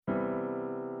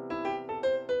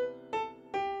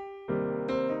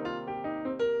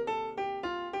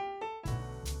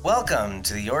Welcome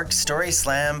to the York Story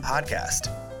Slam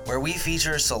podcast, where we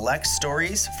feature select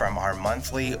stories from our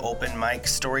monthly open mic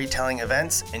storytelling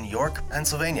events in York,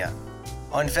 Pennsylvania.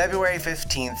 On February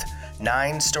 15th,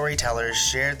 9 storytellers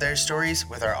shared their stories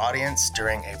with our audience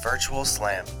during a virtual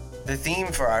slam. The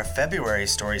theme for our February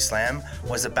Story Slam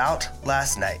was about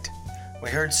last night.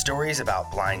 We heard stories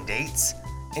about blind dates,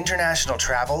 international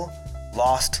travel,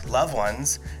 lost loved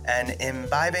ones, and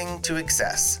imbibing to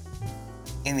excess.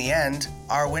 In the end,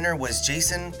 our winner was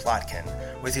Jason Plotkin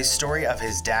with his story of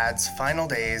his dad's final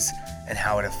days and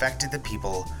how it affected the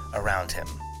people around him.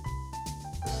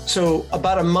 So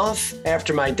about a month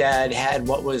after my dad had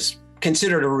what was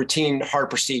considered a routine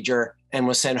heart procedure and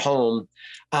was sent home,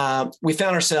 we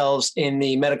found ourselves in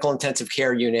the medical intensive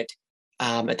care unit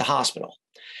at the hospital.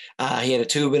 He had a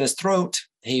tube in his throat.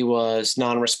 He was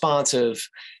non-responsive,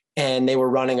 and they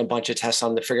were running a bunch of tests on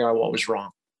him to figure out what was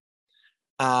wrong.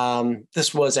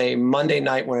 This was a Monday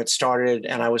night when it started,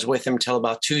 and I was with him till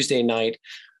about Tuesday night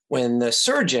when the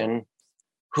surgeon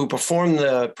who performed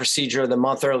the procedure the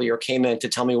month earlier came in to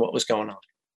tell me what was going on.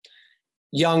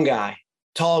 Young guy,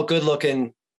 tall, good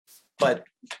looking, but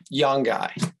young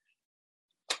guy.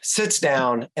 Sits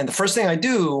down, and the first thing I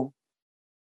do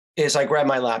is I grab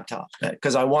my laptop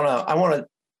because I want to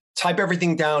type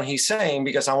everything down he's saying,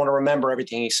 because I want to remember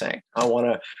everything he's saying. I want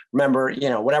to remember,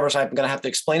 whatever. So I'm going to have to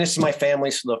explain this to my family.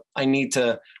 So look, I need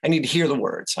to hear the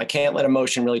words. I can't let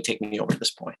emotion really take me over at this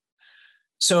point.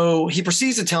 So he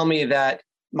proceeds to tell me that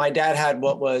my dad had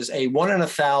what was a 1 in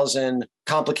 1,000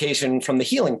 complication from the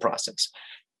healing process,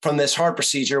 from this heart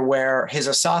procedure where his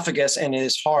esophagus and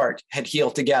his heart had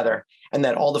healed together, and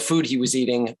that all the food he was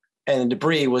eating and the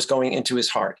debris was going into his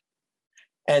heart.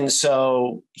 And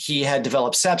so he had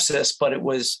developed sepsis, but it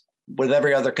was with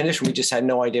every other condition. We just had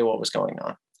no idea what was going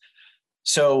on.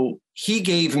 So he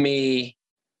gave me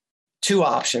 2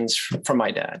 options for my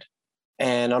dad.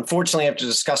 And unfortunately, after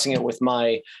discussing it with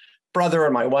my brother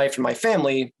and my wife and my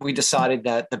family, we decided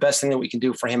that the best thing that we can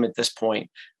do for him at this point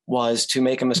was to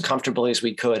make him as comfortable as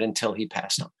we could until he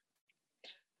passed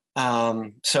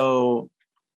on. So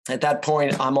at that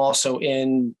point, I'm also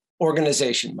in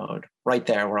organization mode right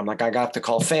there, where I'm like, I got to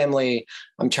call family.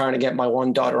 I'm trying to get my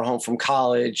one daughter home from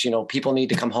college. People need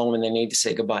to come home and they need to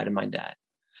say goodbye to my dad.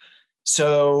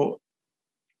 So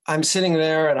I'm sitting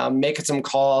there and I'm making some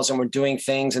calls and we're doing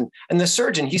things. And the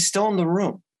surgeon, he's still in the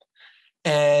room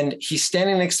and he's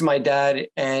standing next to my dad.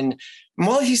 And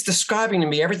while he's describing to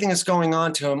me everything that's going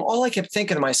on to him, all I kept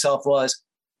thinking to myself was,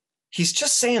 he's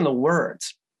just saying the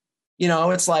words.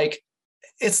 It's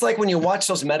like when you watch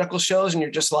those medical shows and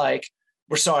you're just like,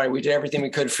 we're sorry, we did everything we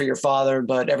could for your father,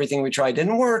 but everything we tried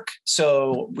didn't work.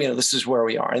 So, this is where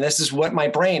we are. And this is what my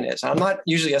brain is. I'm not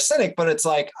usually a cynic, but it's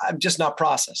like, I'm just not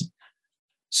processed.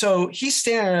 So he's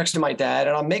standing next to my dad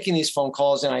and I'm making these phone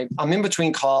calls and I'm in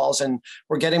between calls and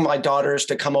we're getting my daughters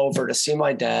to come over to see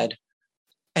my dad.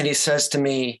 And he says to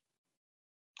me,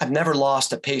 I've never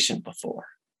lost a patient before.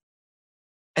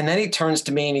 And then he turns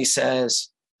to me and he says,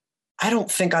 I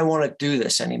don't think I want to do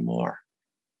this anymore.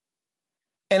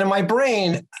 And in my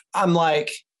brain, I'm like,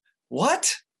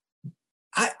 what?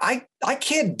 I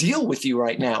can't deal with you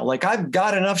right now. Like, I've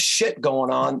got enough shit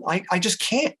going on. I just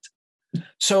can't.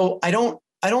 So I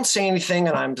don't say anything.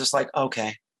 And I'm just like,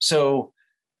 okay. So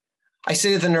I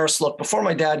say to the nurse, look, before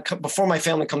my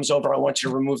family comes over, I want you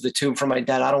to remove the tube from my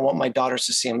dad. I don't want my daughters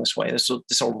to see him this way. This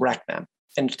will wreck them.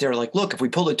 And they're like, look, if we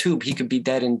pull the tube, he could be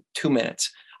dead in 2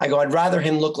 minutes. I go, I'd rather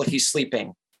him look like he's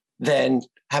sleeping than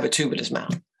have a tube in his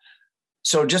mouth.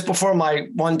 So just before my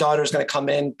one daughter is going to come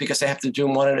in, because they have to do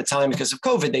them one at a time because of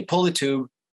COVID, they pull the tube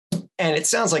and it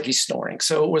sounds like he's snoring.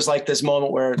 So it was like this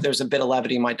moment where there's a bit of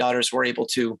levity. My daughters were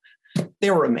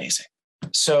they were amazing.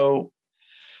 So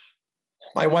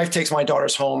my wife takes my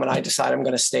daughters home and I decide I'm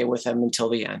going to stay with him until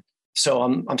the end. So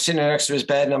I'm sitting next to his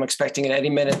bed and I'm expecting at any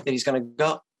minute that he's going to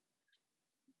go.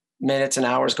 Minutes and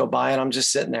hours go by and I'm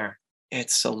just sitting there.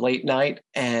 It's a late night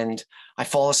and I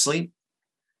fall asleep.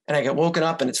 And I get woken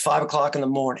up and it's 5 o'clock in the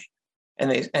morning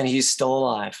and he's still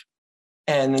alive.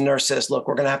 And the nurse says, look,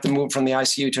 we're going to have to move from the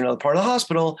ICU to another part of the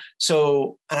hospital.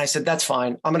 And I said, that's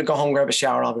fine. I'm going to go home, grab a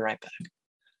shower. I'll be right back.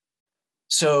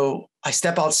 So I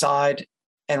step outside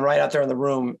and right out there in the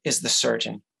room is the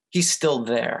surgeon. He's still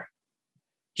there.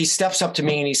 He steps up to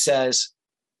me and he says,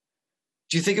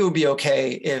 do you think it would be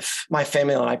okay if my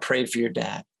family and I prayed for your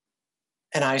dad?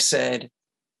 And I said,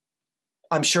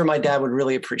 I'm sure my dad would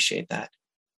really appreciate that.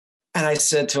 And I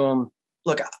said to him,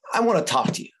 look, I want to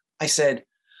talk to you. I said,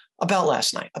 about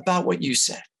last night, about what you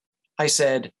said. I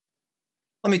said,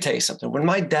 let me tell you something. When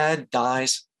my dad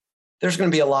dies, there's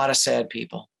going to be a lot of sad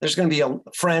people. There's going to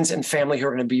be friends and family who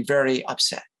are going to be very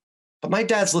upset. But my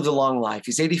dad's lived a long life.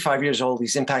 He's 85 years old.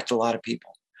 He's impacted a lot of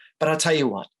people. But I'll tell you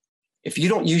what, if you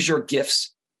don't use your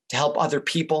gifts to help other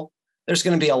people, there's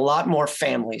going to be a lot more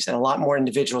families and a lot more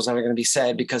individuals that are going to be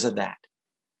sad because of that.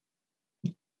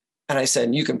 And I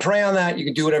said, you can pray on that. You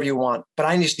can do whatever you want. But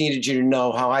I just needed you to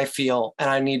know how I feel. And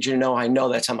I need you to know I know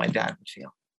that's how my dad would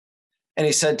feel. And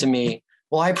he said to me,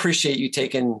 well, I appreciate you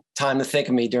taking time to think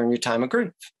of me during your time of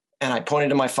grief. And I pointed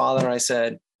to my father and I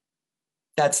said,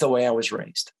 that's the way I was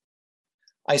raised.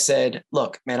 I said,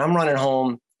 look, man, I'm running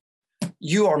home.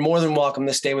 You are more than welcome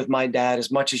to stay with my dad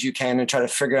as much as you can and try to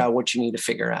figure out what you need to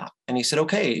figure out. And he said,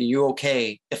 okay, are you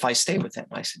okay if I stay with him?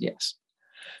 I said, yes.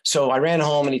 So I ran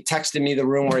home and he texted me the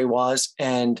room where he was.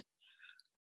 And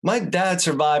my dad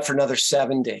survived for another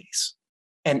 7 days.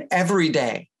 And every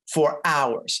day for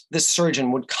hours, this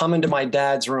surgeon would come into my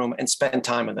dad's room and spend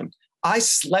time with him. I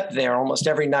slept there almost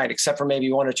every night, except for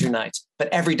maybe 1 or 2 nights. But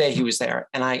every day he was there.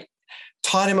 And I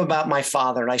taught him about my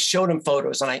father and I showed him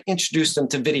photos and I introduced him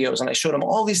to videos and I showed him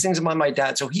all these things about my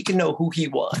dad so he can know who he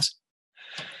was.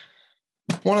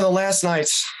 One of the last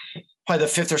nights, probably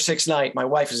the 5th or 6th night, my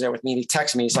wife is there with me and he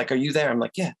texts me. He's like, are you there? I'm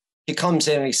like, yeah. He comes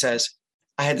in and he says,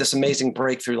 I had this amazing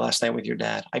breakthrough last night with your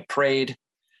dad. I prayed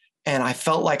and I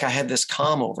felt like I had this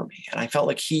calm over me and I felt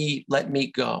like he let me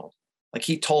go. Like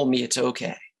he told me it's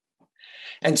okay.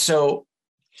 And so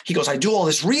he goes, I do all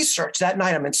this research that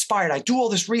night. I'm inspired. I do all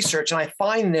this research and I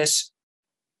find this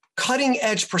cutting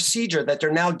edge procedure that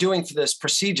they're now doing for this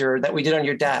procedure that we did on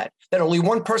your dad, that only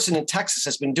one person in Texas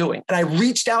has been doing. And I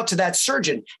reached out to that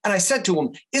surgeon and I said to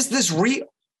him, is this real?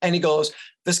 And he goes,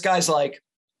 this guy's like,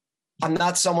 I'm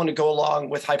not someone to go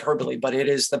along with hyperbole, but it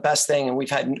is the best thing. And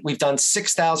we've done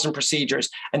 6,000 procedures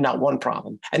and not one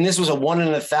problem. And this was a 1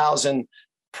 in 1,000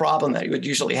 problem that would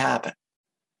usually happen.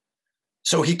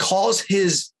 So he calls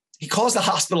the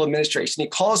hospital administration, he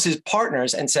calls his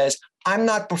partners and says, I'm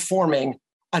not performing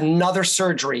another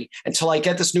surgery until I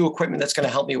get this new equipment that's going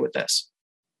to help me with this.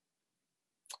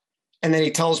 And then he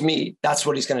tells me that's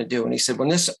what he's going to do. And he said, when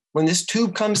this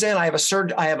tube comes in, I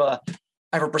have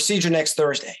a procedure next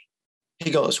Thursday.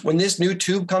 He goes, when this new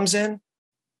tube comes in,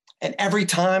 and every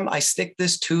time I stick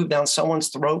this tube down someone's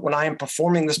throat, when I am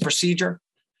performing this procedure,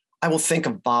 I will think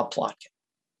of Bob Plotkin.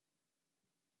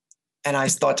 And I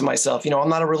thought to myself, I'm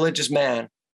not a religious man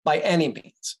by any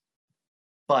means,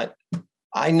 but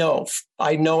I know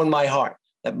in my heart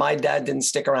that my dad didn't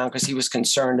stick around because he was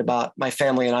concerned about my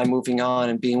family and I moving on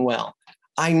and being well.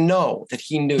 I know that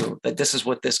he knew that this is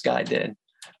what this guy did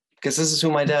because this is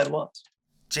who my dad was.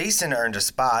 Jason earned a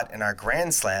spot in our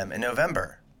Grand Slam in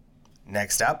November.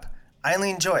 Next up,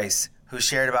 Eileen Joyce, who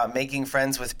shared about making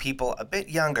friends with people a bit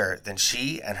younger than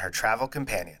she and her travel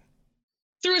companion.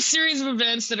 Through a series of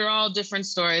events that are all different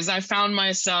stories, I found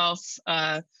myself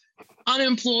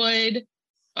unemployed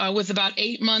with about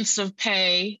 8 months of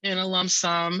pay in a lump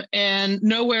sum and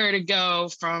nowhere to go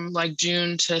from like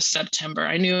June to September.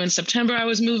 I knew in September I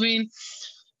was moving.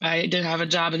 I didn't have a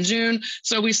job in June.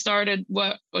 So we started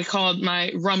what we called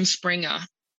my Rumspringa,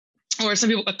 or some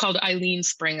people called it Eileen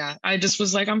Springa. I just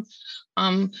was like,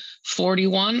 I'm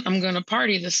 41. I'm going to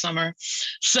party this summer.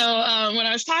 So when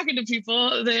I was talking to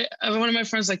people, one of my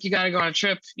friends was like, you got to go on a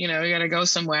trip, you got to go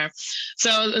somewhere.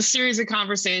 So a series of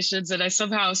conversations, and I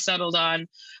somehow settled on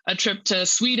a trip to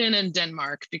Sweden and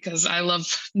Denmark because I love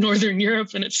Northern Europe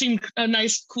and it seemed a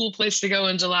nice, cool place to go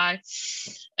in July.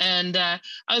 And I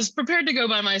was prepared to go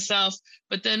by myself,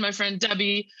 but then my friend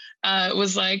Debbie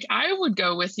was like, I would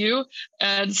go with you.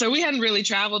 And so we hadn't really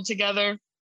traveled together.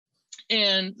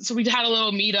 And so we had a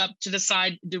little meetup to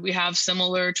decide, do we have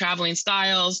similar traveling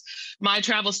styles? My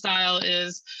travel style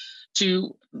is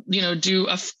to, do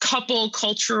a couple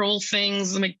cultural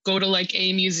things, like go to like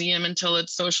a museum until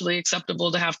it's socially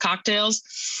acceptable to have cocktails.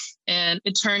 And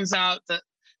it turns out that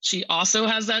she also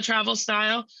has that travel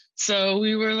style. So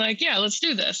we were like, yeah, let's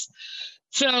do this.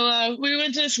 So we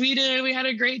went to Sweden, we had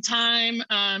a great time.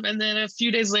 And then a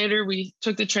few days later, we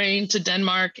took the train to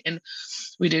Denmark and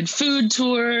we did food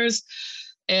tours.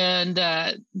 And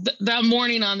that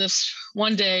morning on this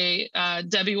one day,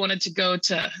 Debbie wanted to go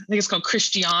to, I think it's called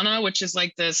Christiana, which is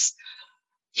like this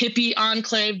hippie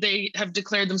enclave. They have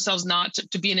declared themselves not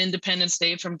to be an independent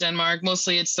state from Denmark.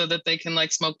 Mostly it's so that they can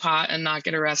like smoke pot and not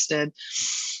get arrested.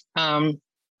 I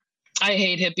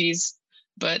hate hippies.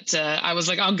 But I was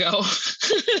like, I'll go.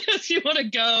 If you want to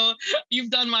go,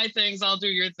 you've done my things, I'll do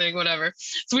your thing, whatever.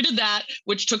 So we did that,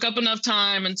 which took up enough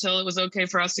time until it was okay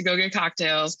for us to go get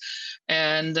cocktails.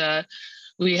 And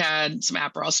we had some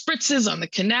Aperol spritzes on the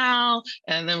canal.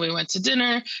 And then we went to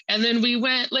dinner. And then we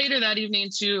went later that evening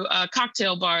to a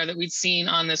cocktail bar that we'd seen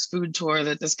on this food tour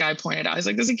that this guy pointed out. He's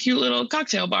like, there's a cute little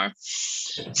cocktail bar.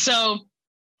 So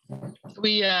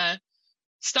we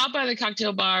stop by the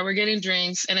cocktail bar. We're getting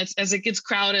drinks, and as it gets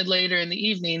crowded later in the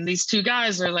evening, these two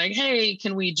guys are like, "Hey,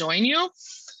 can we join you?"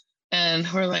 And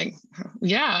we're like,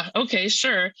 "Yeah, okay,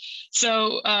 sure."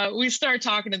 So we start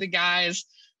talking to the guys,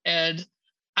 and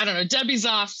I don't know, Debbie's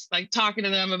off like talking to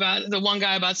them about the one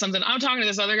guy about something. I'm talking to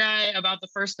this other guy about the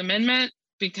First Amendment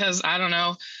because I don't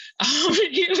know.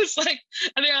 He was like,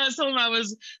 I think I told him I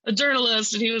was a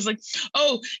journalist, and he was like,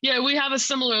 "Oh yeah, we have a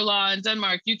similar law in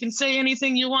Denmark. You can say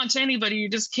anything you want to anybody. You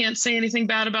just can't say anything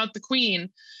bad about the Queen."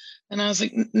 And I was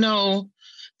like, "No,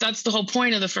 that's the whole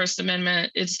point of the First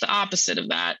Amendment. It's the opposite of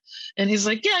that." And he's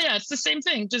like, yeah, it's the same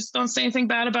thing. Just don't say anything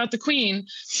bad about the Queen.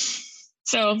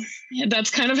 So yeah, that's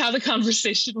kind of how the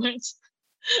conversation went.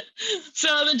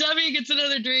 So then Debbie gets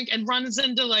another drink and runs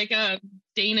into like a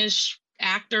Danish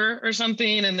actor or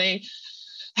something, and they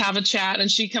have a chat,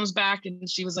 and she comes back and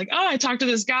she was like, "Oh, I talked to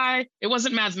this guy." It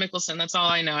wasn't Mads Mikkelsen. That's all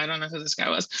I know. I don't know who this guy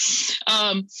was.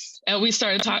 And we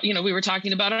started talking, we were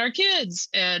talking about our kids,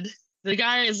 and the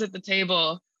guys at the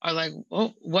table are like,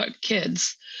 "Well, what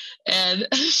kids?" And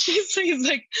she's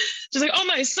like, "Oh,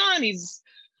 my son, he's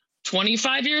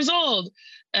 25 years old."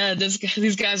 And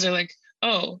these guys are like,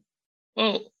 "Oh,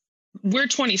 we're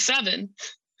 27."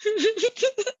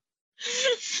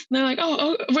 They're like,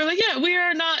 oh, we're like, "Yeah, we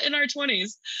are not in our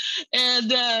 20s.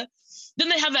 And then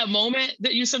they have that moment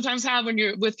that you sometimes have when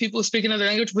you're with people who speak another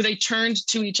language, where they turned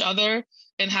to each other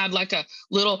and had like a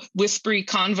little whispery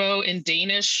convo in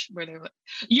Danish, where they're like,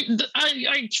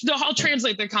 I'll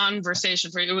translate the conversation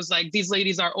for you. It was like, "These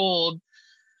ladies are old.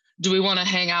 Do we want to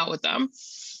hang out with them?"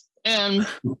 And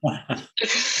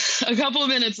a couple of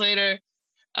minutes later,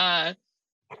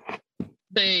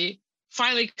 they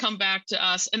finally come back to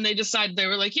us, and they decided, they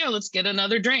were like, "Yeah, let's get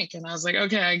another drink." And I was like,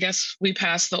 "Okay, I guess we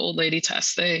passed the old lady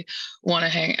test. They want to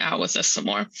hang out with us some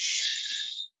more."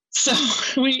 So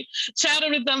we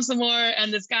chatted with them some more,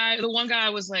 and the one guy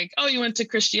was like, "Oh, you went to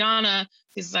Christiana?"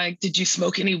 He's like, "Did you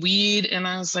smoke any weed?" And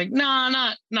I was like, "No,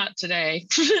 not today."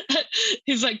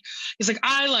 He's like,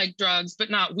 "I like drugs, but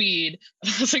not weed."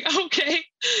 And I was like, "Okay."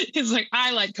 He's like,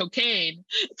 "I like cocaine."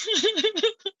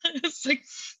 It's like,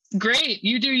 great,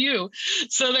 you do you.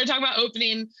 So they're talking about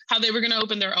how they were going to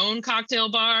open their own cocktail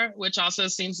bar, which also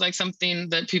seems like something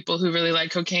that people who really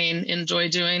like cocaine enjoy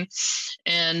doing.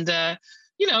 And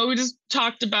we just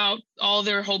talked about all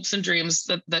their hopes and dreams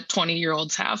that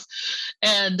 20-year-olds have.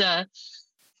 And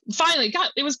finally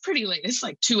it was pretty late. It's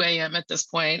like 2 a.m. at this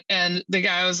point. And the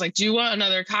guy was like, "Do you want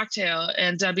another cocktail?"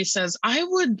 And Debbie says, "I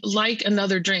would like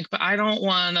another drink, but I don't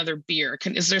want another beer.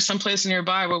 Is there some place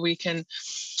nearby where we can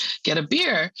get a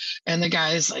beer?" And the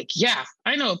guy is like, "Yeah,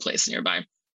 I know a place nearby."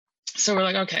 So we're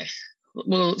like, okay.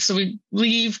 Well, so we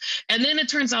leave, and then it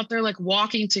turns out they're like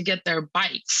walking to get their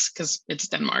bikes, because it's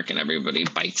Denmark and everybody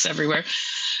bikes everywhere.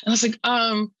 And I was like,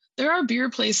 "There are beer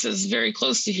places very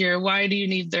close to here. Why do you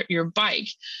need your bike?"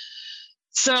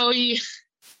 So we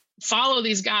follow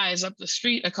these guys up the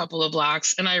street a couple of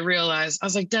blocks, and I realized, I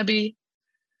was like, "Debbie,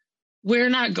 we're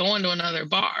not going to another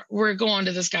bar. We're going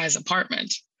to this guy's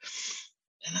apartment."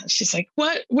 And she's like,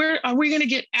 "What? Where are we going to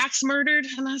get axe murdered?"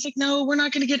 And I was like, "No, we're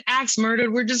not going to get axe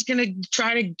murdered. We're just going to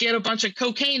try to get a bunch of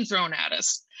cocaine thrown at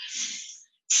us."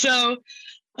 So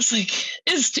I was like,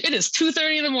 it is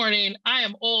 2:30 in the morning. I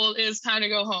am old. It's time to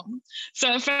go home. So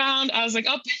I was like,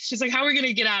 she's like, "How are we going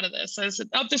to get out of this?" I said,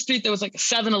 up the street, there was like a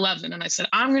 7-Eleven. And I said,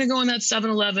 "I'm going to go in that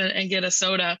 7-Eleven and get a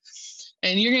soda.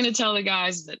 And you're going to tell the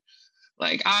guys that,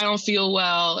 like, I don't feel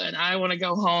well and I want to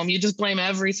go home. You just blame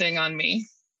everything on me."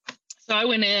 So I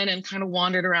went in and kind of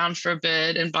wandered around for a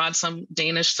bit and bought some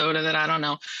Danish soda that I don't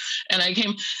know. And I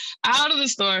came out of the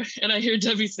store and I hear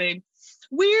Debbie saying,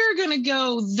 "We're going to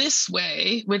go this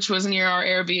way," which was near our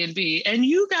Airbnb, "and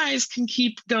you guys can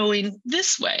keep going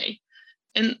this way.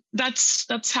 And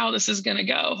that's how this is going to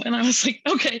go." And I was like,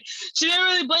 okay, she didn't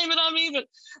really blame it on me, but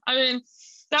I mean,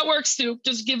 that works too.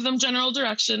 Just give them general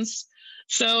directions.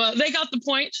 So they got the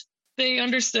point. They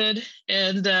understood.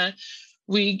 And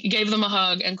we gave them a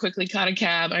hug and quickly caught a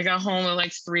cab. I got home at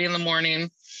like 3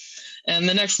 a.m. And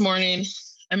the next morning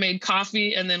I made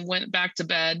coffee and then went back to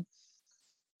bed.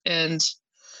 And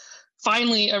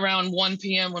finally around 1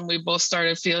 p.m. when we both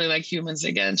started feeling like humans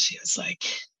again, she was like,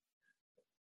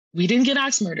 "We didn't get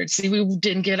axe murdered. See, we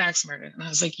didn't get axe murdered." And I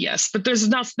was like, "Yes, but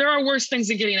there are worse things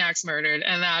than getting axe murdered.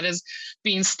 And that is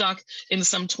being stuck in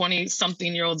some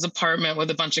 20-something-year-old's apartment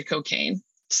with a bunch of cocaine."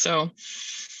 So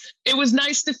it was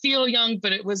nice to feel young,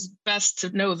 but it was best to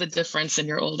know the difference in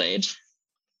your old age.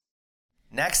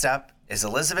 Next up is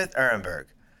Elizabeth Ehrenberg,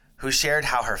 who shared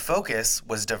how her focus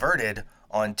was diverted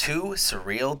on 2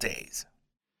 surreal days.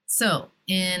 So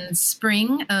in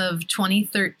spring of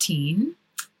 2013,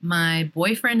 my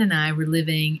boyfriend and I were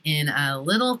living in a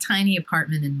little tiny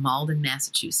apartment in Malden,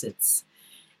 Massachusetts.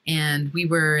 And we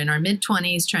were in our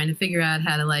mid-20s trying to figure out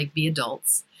how to like be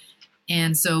adults.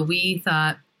 And so we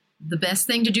thought the best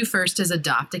thing to do first is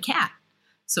adopt a cat.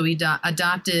 So we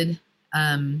adopted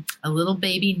a little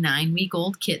baby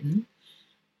 9-week-old kitten.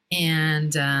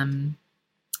 And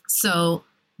so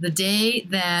the day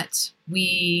that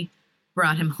we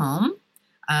brought him home,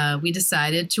 we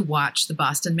decided to watch the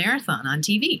Boston Marathon on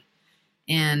TV.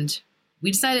 And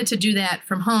we decided to do that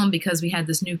from home because we had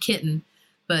this new kitten.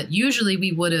 But usually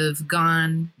we would have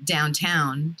gone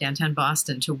downtown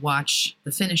Boston, to watch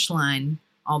the finish line,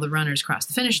 all the runners cross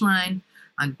the finish line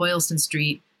on Boylston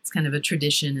Street. It's kind of a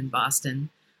tradition in Boston.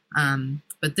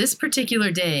 But this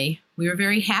particular day, we were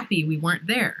very happy we weren't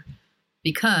there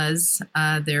because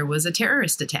there was a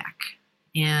terrorist attack.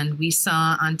 And we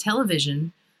saw on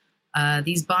television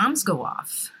these bombs go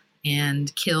off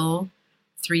and kill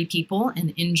 3 people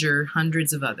and injure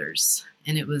hundreds of others.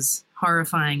 And it was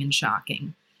horrifying and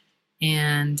shocking.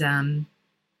 And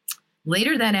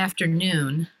later that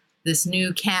afternoon, this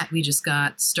new cat we just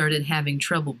got started having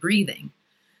trouble breathing.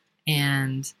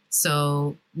 And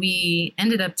so we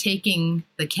ended up taking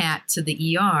the cat to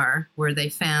the ER, where they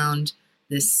found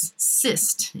this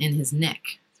cyst in his neck.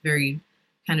 It's a very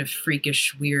kind of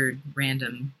freakish, weird,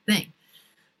 random thing.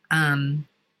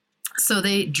 So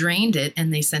they drained it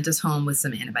and they sent us home with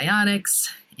some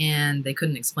antibiotics, and they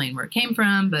couldn't explain where it came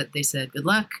from, but they said, good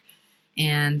luck.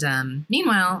 And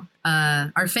meanwhile,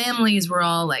 our families were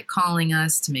all like calling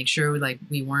us to make sure like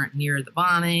we weren't near the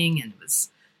bombing and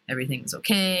everything was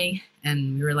okay.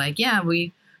 And we were like, yeah,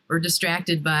 we were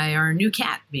distracted by our new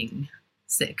cat being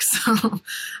sick. So,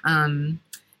 and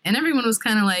everyone was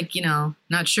kind of like,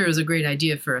 not sure it was a great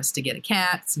idea for us to get a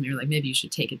cat. So we were like, maybe you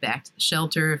should take it back to the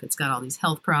shelter if it's got all these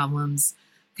health problems,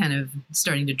 kind of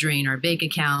starting to drain our bank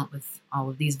account with all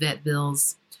of these vet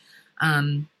bills.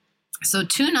 So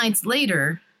 2 nights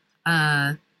later,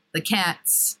 the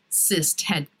cat's cyst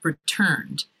had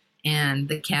returned and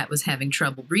the cat was having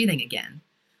trouble breathing again.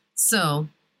 So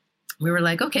we were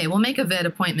like, okay, we'll make a vet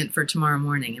appointment for tomorrow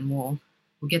morning and we'll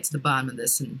get to the bottom of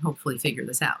this and hopefully figure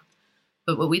this out.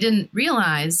 But what we didn't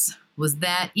realize was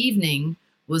that evening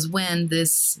was when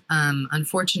this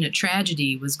unfortunate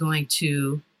tragedy was going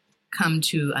to come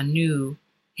to a new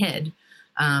head,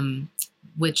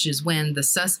 which is when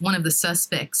one of the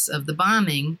suspects of the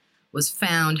bombing was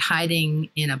found hiding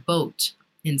in a boat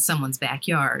in someone's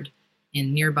backyard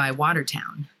in nearby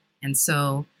Watertown. And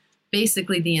so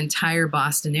basically the entire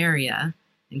Boston area,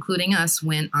 including us,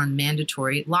 went on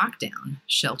mandatory lockdown,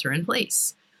 shelter in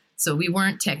place. So we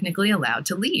weren't technically allowed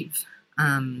to leave.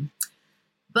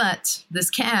 But this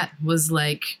cat was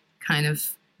like kind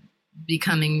of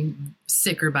becoming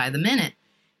sicker by the minute.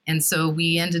 And so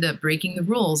we ended up breaking the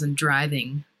rules and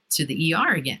driving to the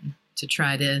ER again to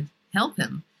try to help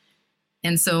him.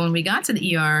 And so when we got to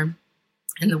the ER,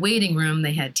 in the waiting room,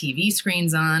 they had TV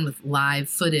screens on with live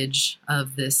footage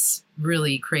of this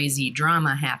really crazy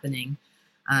drama happening.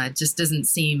 It just doesn't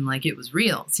seem like it was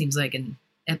real. It seems like an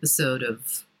episode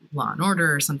of Law and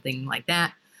Order or something like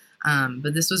that.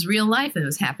 But this was real life and it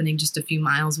was happening just a few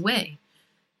miles away.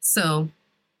 So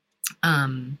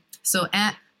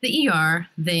at the ER,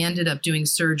 they ended up doing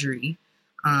surgery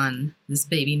on this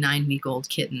baby 9-week-old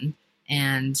kitten.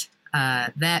 And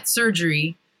that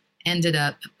surgery ended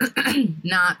up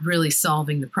not really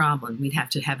solving the problem. We'd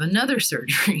have to have another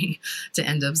surgery to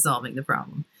end up solving the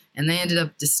problem. And they ended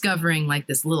up discovering like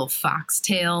this little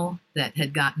foxtail that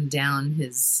had gotten down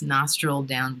his nostril,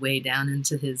 way down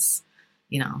into his,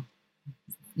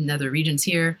 nether regions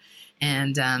here.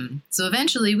 And so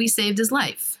eventually we saved his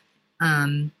life.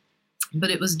 But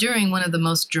it was during one of the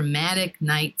most dramatic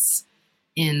nights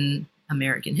in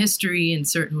American history and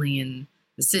certainly in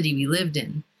the city we lived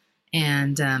in.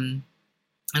 And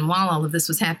while all of this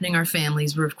was happening, our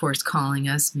families were, of course, calling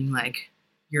us, being like,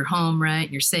 you're home, right?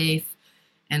 You're safe.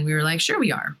 And we were like, sure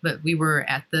we are. But we were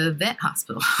at the vet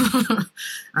hospital.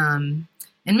 And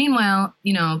meanwhile,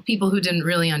 people who didn't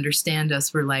really understand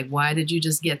us were like, why did you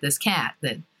just get this cat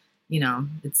that,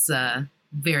 it's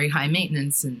very high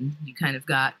maintenance and you kind of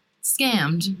got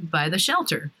scammed by the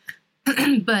shelter.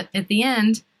 But at the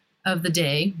end of the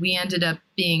day, we ended up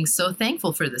being so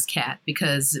thankful for this cat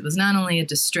because it was not only a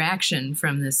distraction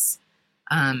from this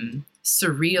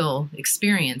surreal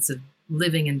experience of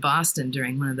living in Boston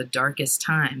during one of the darkest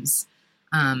times,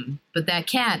 but that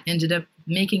cat ended up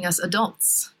making us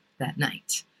adults that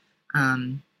night.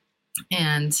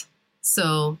 And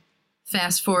so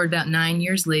fast forward about 9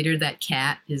 years later, that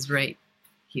cat is right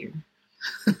here.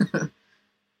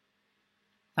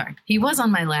 Sorry, he was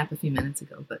on my lap a few minutes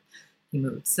ago, but he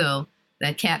moved. So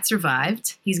that cat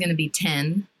survived. He's going to be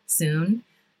 10 soon.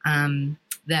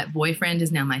 That boyfriend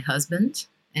is now my husband,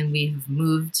 and we've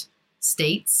moved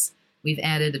states. We've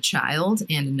added a child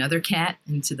and another cat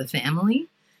into the family.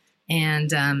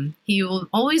 And he will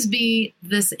always be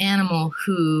this animal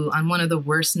who, on one of the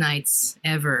worst nights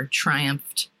ever,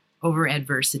 triumphed over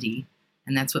adversity.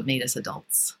 And that's what made us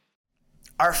adults.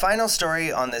 Our final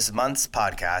story on this month's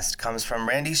podcast comes from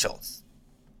Randy Schultz.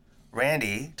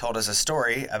 Randy told us a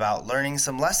story about learning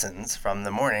some lessons from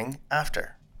the morning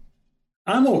after.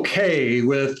 I'm okay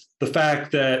with the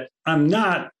fact that I'm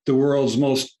not the world's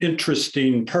most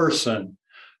interesting person,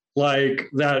 like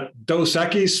that Dos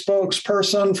Equis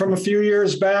spokesperson from a few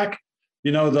years back,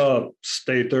 the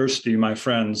stay thirsty, my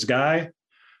friends guy.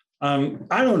 I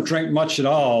don't drink much at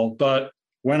all, but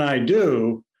when I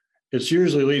do, it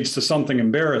usually leads to something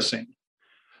embarrassing.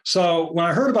 So when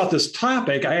I heard about this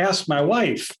topic, I asked my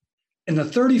wife, in the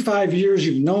 35 years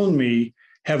you've known me,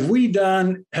 have I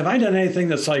done anything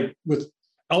that's like with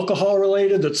alcohol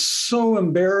related that's so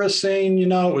embarrassing,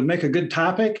 it would make a good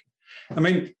topic?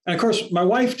 And of course, my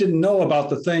wife didn't know about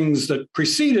the things that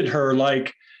preceded her,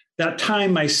 like that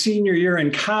time my senior year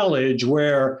in college,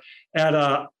 where at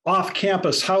a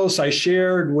off-campus house I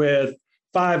shared with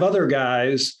 5 other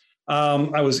guys,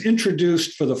 I was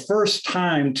introduced for the first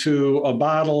time to a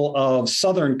bottle of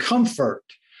Southern Comfort,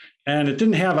 and it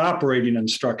didn't have operating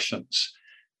instructions.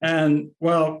 And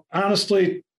well,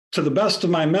 honestly, to the best of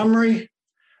my memory,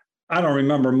 I don't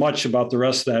remember much about the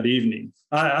rest of that evening.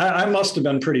 I must have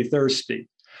been pretty thirsty.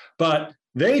 But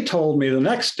they told me the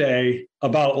next day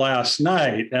about last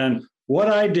night and what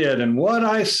I did and what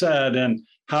I said and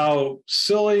how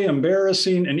silly,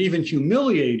 embarrassing, and even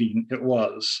humiliating it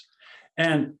was.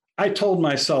 And I told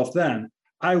myself then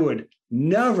I would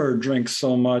never drink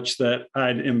so much that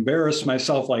I'd embarrass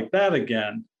myself like that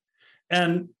again.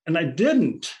 And I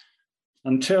didn't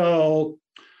until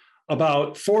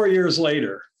about 4 years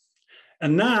later.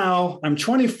 And now I'm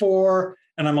 24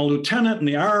 and I'm a lieutenant in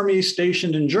the Army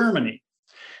stationed in Germany.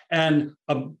 And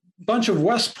a bunch of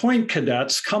West Point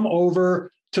cadets come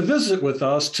over to visit with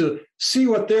us to see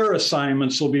what their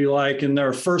assignments will be like in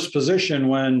their first position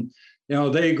when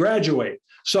they graduate.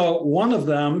 So one of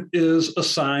them is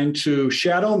assigned to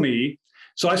shadow me.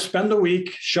 So I spend a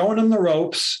week showing him the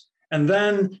ropes. And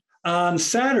then on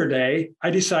Saturday, I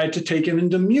decide to take him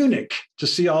into Munich to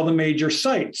see all the major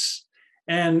sites.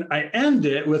 And I end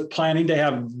it with planning to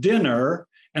have dinner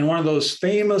and one of those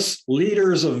famous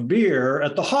liters of beer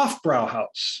at the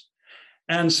Hofbrauhaus.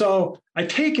 And so I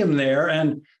take him there,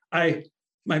 and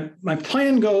my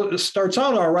plan starts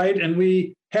out all right, and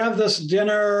we have this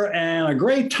dinner and a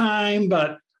great time.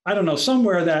 But I don't know,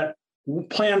 somewhere that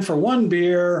plan for 1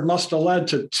 beer must have led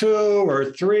to 2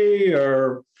 or 3,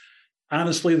 or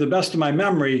honestly, the best of my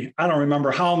memory, I don't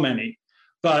remember how many.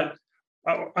 But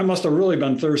I must have really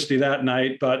been thirsty that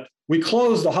night. But we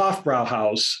closed the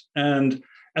Hofbrauhaus, and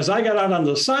as I got out on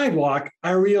the sidewalk,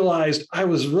 I realized I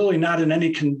was really not in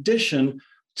any condition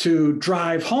to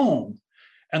drive home.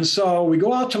 And so we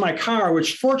go out to my car,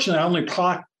 which fortunately I only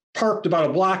parked about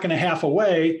a block and a half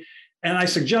away. And I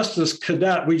suggest to this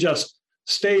cadet, we just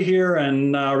stay here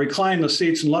and recline the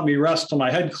seats and let me rest till my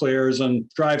head clears and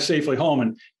drive safely home.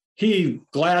 And he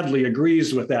gladly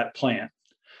agrees with that plan.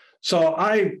 So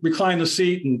I recline the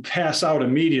seat and pass out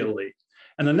immediately.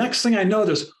 And the next thing I know,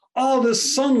 there's all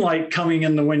this sunlight coming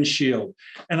in the windshield.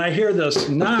 And I hear this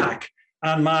knock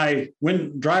on my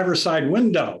driver's side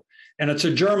window. And it's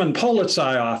a German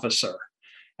Polizei officer.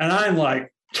 And I'm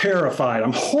like terrified.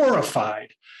 I'm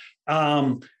horrified.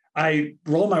 I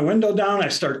roll my window down. I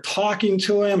start talking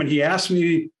to him. And he asked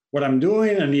me what I'm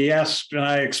doing. And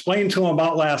I explained to him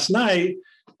about last night.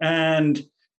 And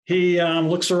he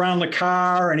looks around the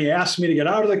car, and he asks me to get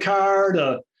out of the car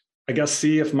to, I guess,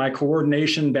 see if my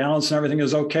coordination, balance, and everything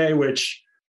is okay, which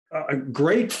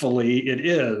gratefully it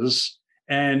is.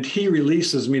 And he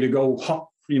releases me to go,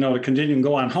 to continue and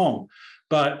go on home.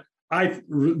 But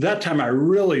that time I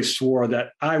really swore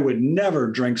that I would never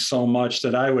drink so much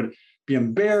that I would be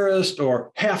embarrassed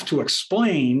or have to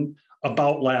explain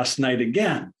about last night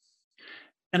again.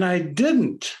 And I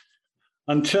didn't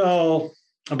until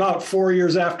about 4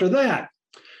 years after that.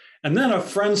 And then a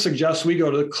friend suggests we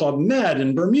go to Club Med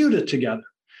in Bermuda together.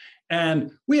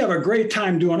 And we have a great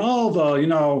time doing all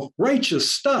the,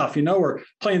 righteous stuff. We're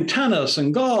playing tennis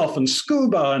and golf and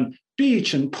scuba and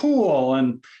beach and pool.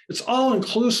 And it's all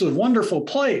inclusive, wonderful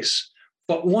place.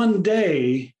 But one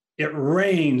day it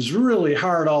rains really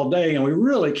hard all day, and we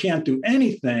really can't do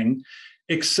anything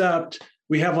except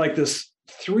we have like this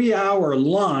 3-hour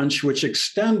lunch, which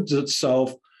extends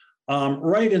itself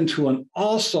right into an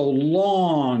also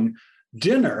long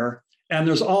dinner, and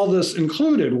there's all this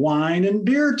included, wine and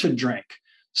beer to drink.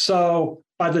 So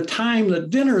by the time that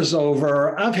dinner's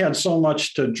over, I've had so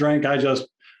much to drink, I just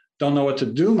don't know what to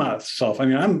do myself. I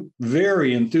mean, I'm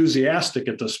very enthusiastic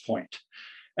at this point.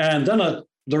 And then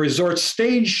the resort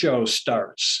stage show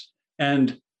starts,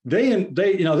 and they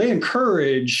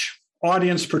encourage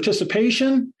audience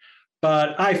participation,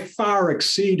 but I far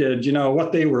exceeded,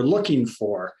 what they were looking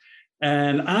for.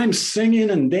 And I'm singing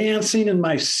and dancing in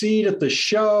my seat at the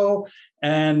show.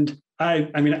 And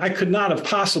I could not have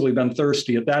possibly been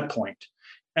thirsty at that point.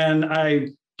 And I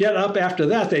get up after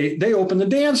that, they open the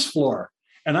dance floor.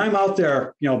 And I'm out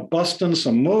there, busting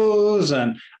some moves.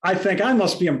 And I think I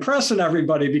must be impressing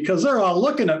everybody because they're all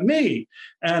looking at me.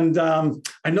 And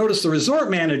I noticed the resort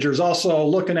manager's also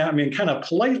looking at me and kind of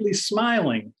politely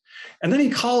smiling. And then he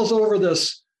calls over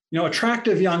this,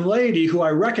 attractive young lady who I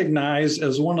recognize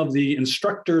as one of the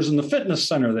instructors in the fitness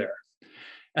center there.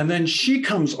 And then she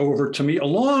comes over to me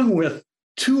along with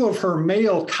two of her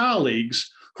male colleagues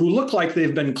who look like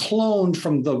they've been cloned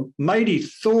from the mighty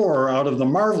Thor out of the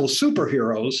Marvel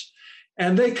superheroes.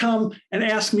 And they come and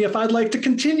ask me if I'd like to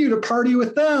continue to party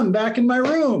with them back in my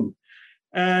room.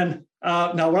 And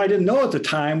now what I didn't know at the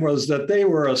time was that they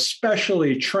were a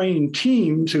specially trained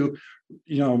team to,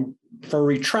 for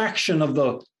retraction of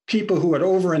the people who had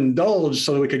overindulged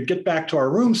so that we could get back to our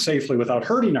room safely without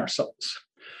hurting ourselves.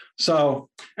 So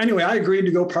anyway, I agreed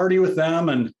to go party with them.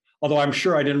 And although I'm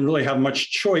sure I didn't really have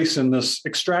much choice in this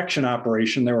extraction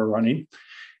operation they were running.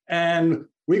 And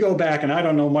we go back, and I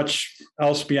don't know much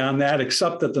else beyond that,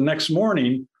 except that the next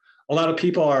morning, a lot of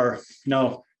people are,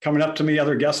 coming up to me,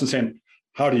 other guests, and saying,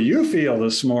 "How do you feel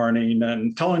this morning?"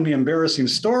 and telling me embarrassing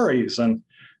stories. And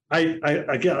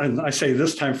I say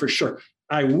this time for sure,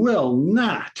 I will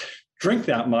not drink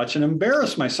that much and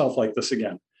embarrass myself like this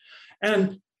again.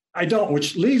 And I don't,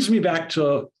 which leads me back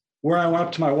to where I went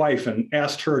up to my wife and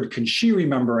asked her, can she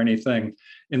remember anything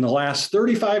in the last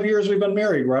 35 years we've been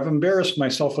married where I've embarrassed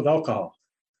myself with alcohol?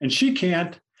 And she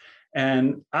can't.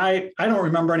 And I don't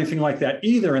remember anything like that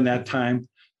either in that time.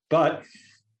 But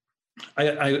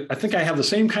I think I have the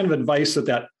same kind of advice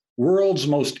that world's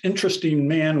most interesting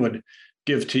man would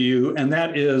give to you. And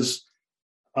that is,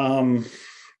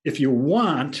 if you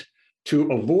want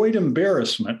to avoid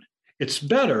embarrassment, it's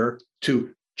better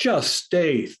to just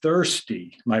stay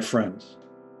thirsty, my friends.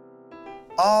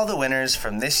 All the winners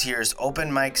from this year's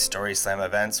Open Mic Story Slam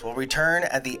events will return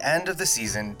at the end of the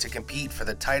season to compete for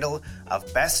the title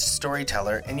of Best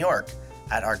Storyteller in York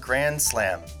at our Grand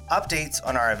Slam. Updates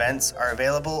on our events are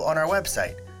available on our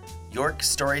website,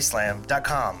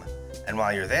 yorkstoryslam.com. And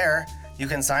while you're there, you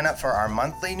can sign up for our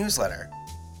monthly newsletter.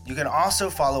 You can also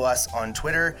follow us on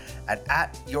Twitter at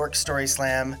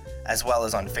 @YorkStorySlam, as well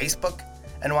as on Facebook,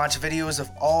 and watch videos of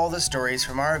all the stories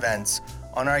from our events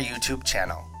on our YouTube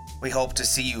channel. We hope to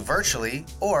see you virtually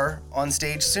or on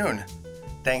stage soon.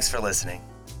 Thanks for listening.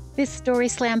 This Story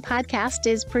Slam podcast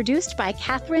is produced by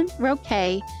Catherine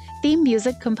Roque. Theme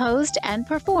music composed and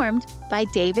performed by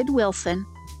David Wilson.